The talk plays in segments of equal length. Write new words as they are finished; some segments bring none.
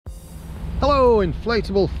Hello,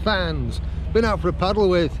 inflatable fans. Been out for a paddle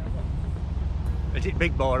with. Is it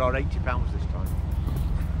big board or £80 this time?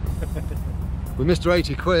 With Mr.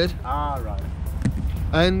 80 quid. Ah, right.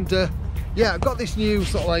 And yeah, I've got this new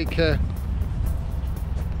sort of like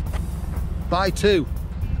buy two.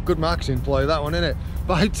 Good marketing ploy, that one, innit?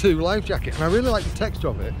 Buy two life jacket. And I really like the texture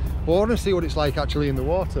of it, but I want to see what it's like actually in the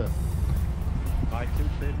water. Buy two,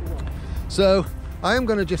 pay for one. So I am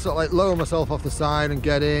going to just sort of like lower myself off the side and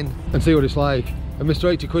get in and see what it's like. And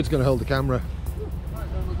Mr. 80 quid's going to hold the camera. Right,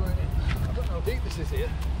 then we're going in. I don't know how deep this is here.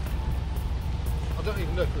 I don't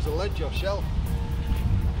even know if there's a ledge or shelf.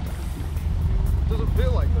 Doesn't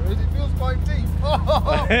feel like there is. It feels quite deep.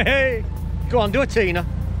 Oh! Hey! Go on, do a Tina.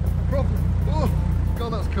 Proper. Oh,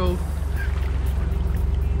 God, that's cold.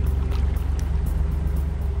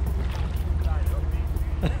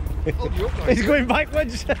 Hold you up, mate. He's going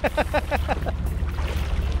backwards.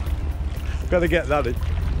 Gotta get that in.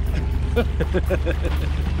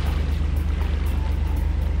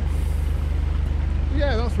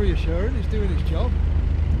 Yeah, that's reassuring. He's doing his job.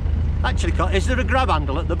 Actually, is there a grab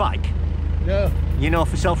handle at the bike? No. You know,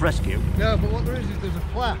 for self-rescue? No, but what there is there's a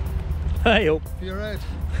flap Hey up. for your head.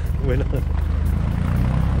 Winner.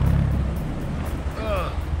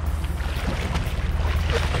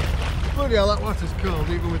 Bloody hell, that water's cold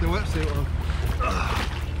even with the wetsuit on.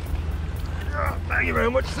 Thank you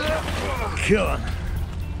very much, sir. Come on.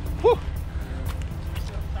 Whew.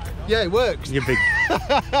 Yeah, it works. You're big.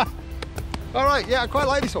 All right, yeah, I quite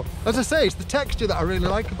like this one. As I say, it's the texture that I really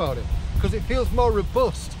like about it, because it feels more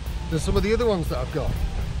robust than some of the other ones that I've got.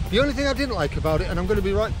 The only thing I didn't like about it, and I'm going to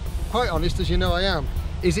be quite honest, as you know I am,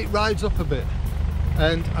 is it rides up a bit.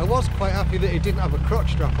 And I was quite happy that it didn't have a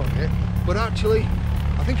crotch strap on it, but actually,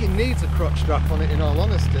 I think it needs a crotch strap on it in all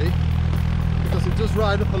honesty, because it does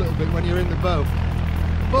ride up a little bit when you're in the boat.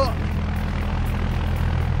 But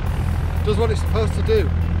does what it's supposed to do.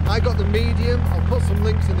 I got the medium. I'll put some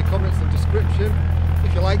links in the comments and description.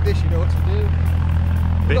 If you like this, you know what to do.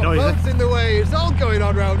 We've got boats in the way. It's all going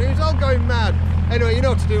on around here. It's all going mad. Anyway, you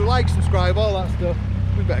know what to do. Like, subscribe, all that stuff.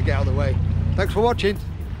 We better get out of the way. Thanks for watching.